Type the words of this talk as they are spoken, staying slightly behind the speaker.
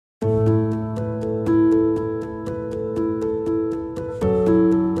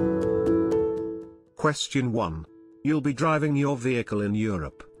Question 1. You'll be driving your vehicle in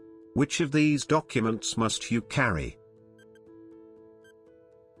Europe. Which of these documents must you carry?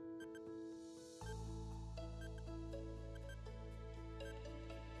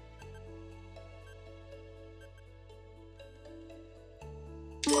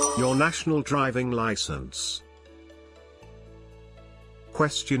 Your national driving license.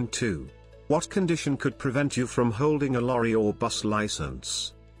 Question 2. What condition could prevent you from holding a lorry or bus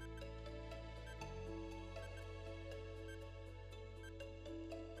license?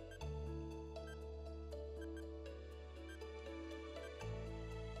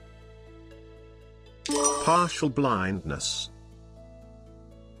 Partial blindness.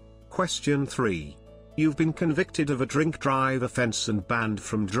 Question 3. You've been convicted of a drink drive offense and banned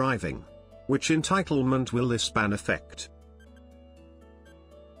from driving. Which entitlement will this ban affect?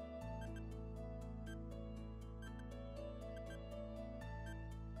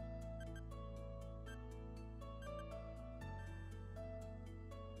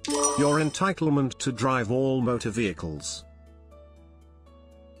 Your entitlement to drive all motor vehicles.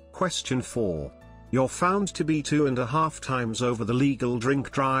 Question 4. You're found to be 2.5 times over the legal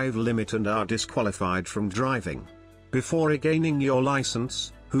drink drive limit and are disqualified from driving. Before regaining your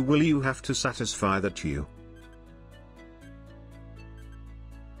license, who will you have to satisfy that you?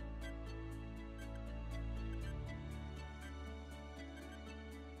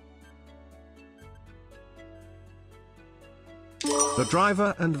 The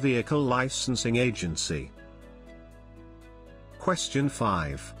Driver and Vehicle Licensing Agency. Question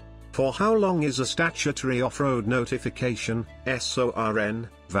 5. For how long is a statutory off-road notification, SORN,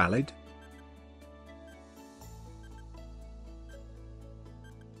 valid?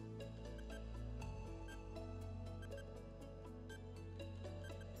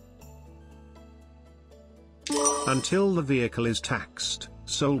 Until the vehicle is taxed,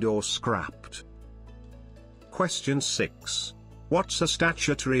 sold or scrapped. Question 6. What's a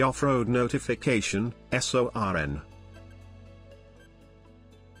statutory off-road notification, SORN?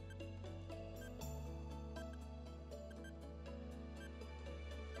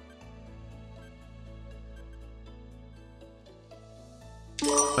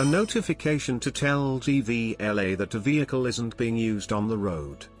 A notification to tell dvsa that a vehicle isn't being used on the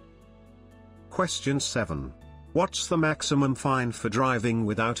road. Question 7. What's the maximum fine for driving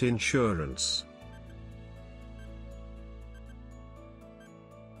without insurance?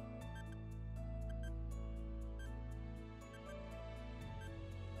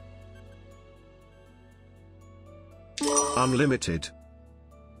 Unlimited.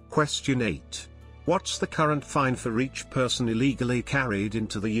 Question 8. What's the current fine for each person illegally carried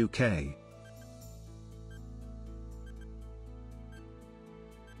into the UK?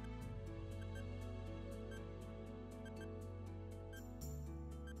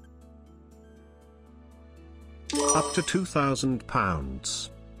 Up to £2,000.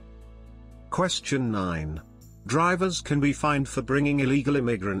 Question 9. Drivers can be fined for bringing illegal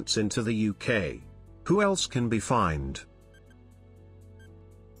immigrants into the UK. Who else can be fined?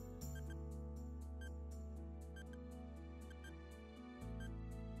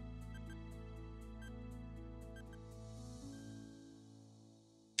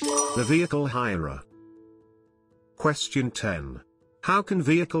 The vehicle hirer. Question 10. How can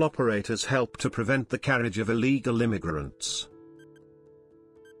vehicle operators help to prevent the carriage of illegal immigrants?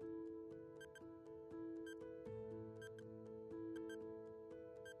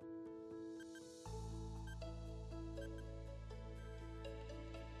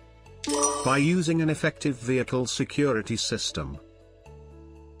 By using an effective vehicle security system.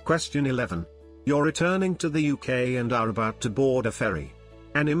 Question 11. You're returning to the UK and are about to board a ferry.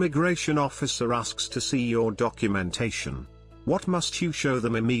 An immigration officer asks to see your documentation. What must you show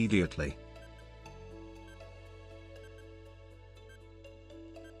them immediately?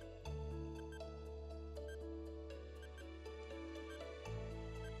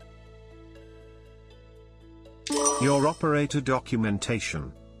 Your operator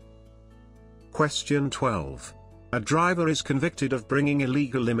documentation. Question 12. A driver is convicted of bringing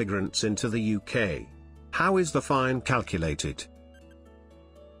illegal immigrants into the UK. How is the fine calculated?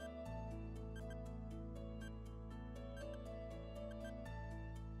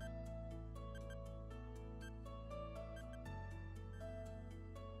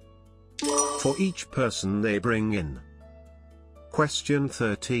 For each person they bring in. Question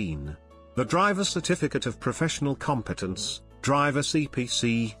 13. The driver certificate of professional competence, driver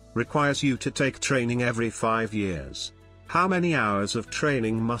CPC, requires you to take training every 5 years. How many hours of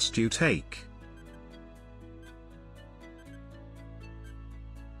training must you take?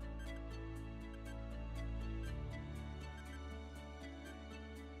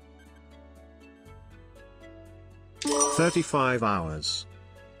 35 hours.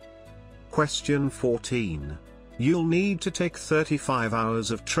 Question 14. You'll need to take 35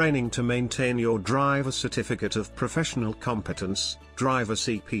 hours of training to maintain your driver certificate of professional competence, driver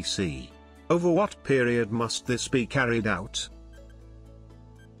CPC. Over what period must this be carried out?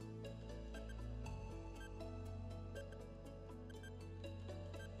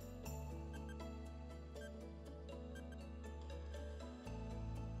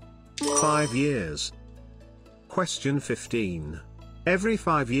 Five years. Question 15. Every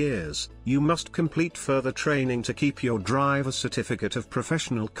 5 years, you must complete further training to keep your driver certificate of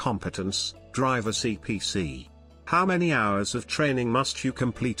professional competence, driver CPC. How many hours of training must you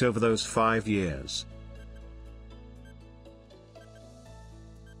complete over those 5 years?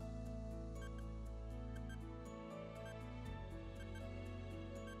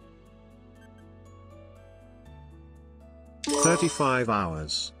 "35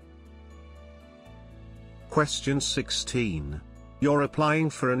 hours. Question 16. You're applying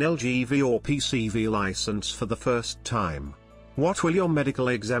for an LGV or PCV license for the first time. What will your medical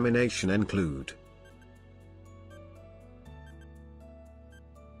examination include?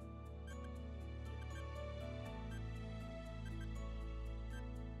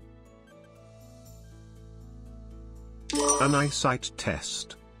 An eyesight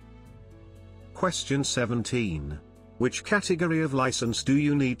test. Question 17. Which category of license do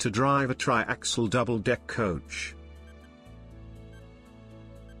you need to drive a tri-axle double-deck coach?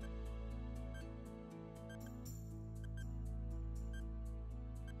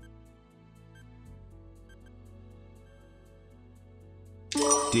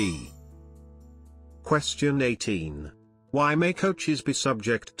 D. Question 18. Why may coaches be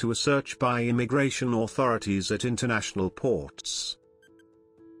subject to a search by immigration authorities at international ports?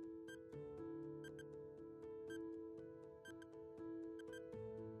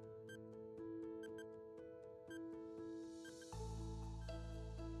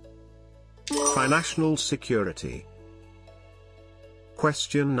 For national security.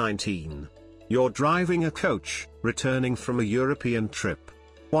 Question 19. You're driving a coach, returning from a European trip.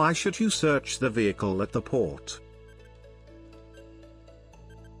 Why should you search the vehicle at the port?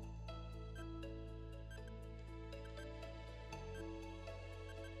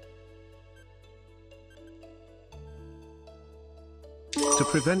 To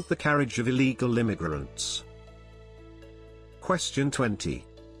prevent the carriage of illegal immigrants. Question 20.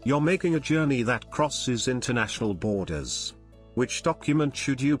 You're making a journey that crosses international borders. Which document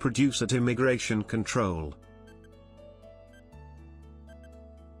should you produce at immigration control?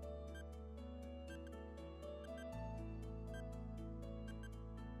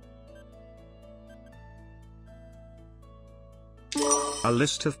 A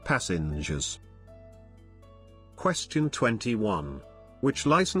list of passengers. Question 21. Which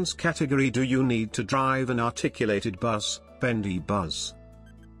license category do you need to drive an articulated bus, bendy bus?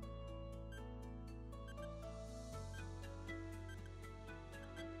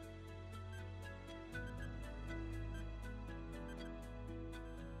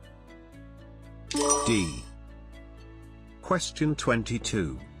 D. Question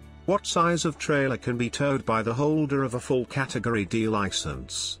 22. What size of trailer can be towed by the holder of a full Category D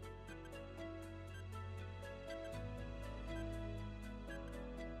license?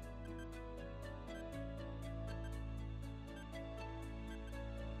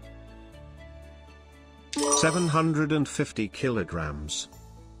 $750 kilograms.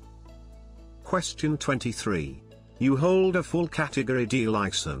 Question 23. You hold a full Category D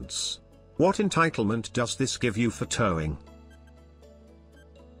license. What entitlement does this give you for towing?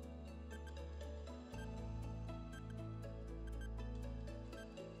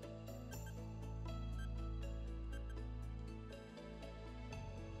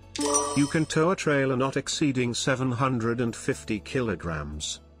 You can tow a trailer not exceeding 750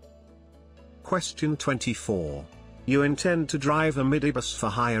 kilograms. Question 24. You intend to drive a minibus for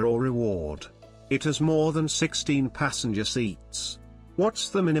hire or reward. It has more than 16 passenger seats. What's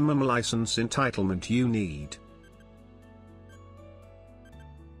the minimum license entitlement you need?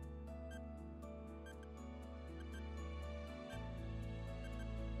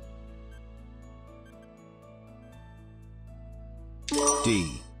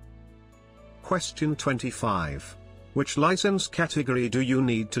 D. Question 25. Which license category do you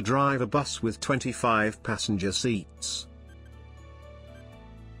need to drive a bus with 25 passenger seats?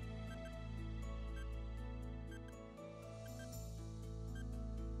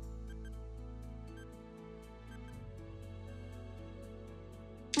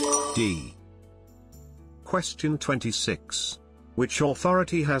 D. Question 26. Which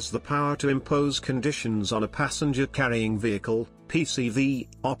authority has the power to impose conditions on a passenger carrying vehicle, PCV,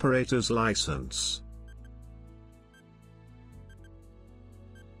 operator's license?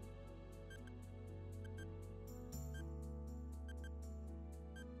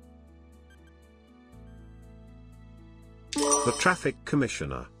 The Traffic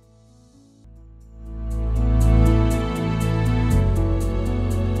Commissioner.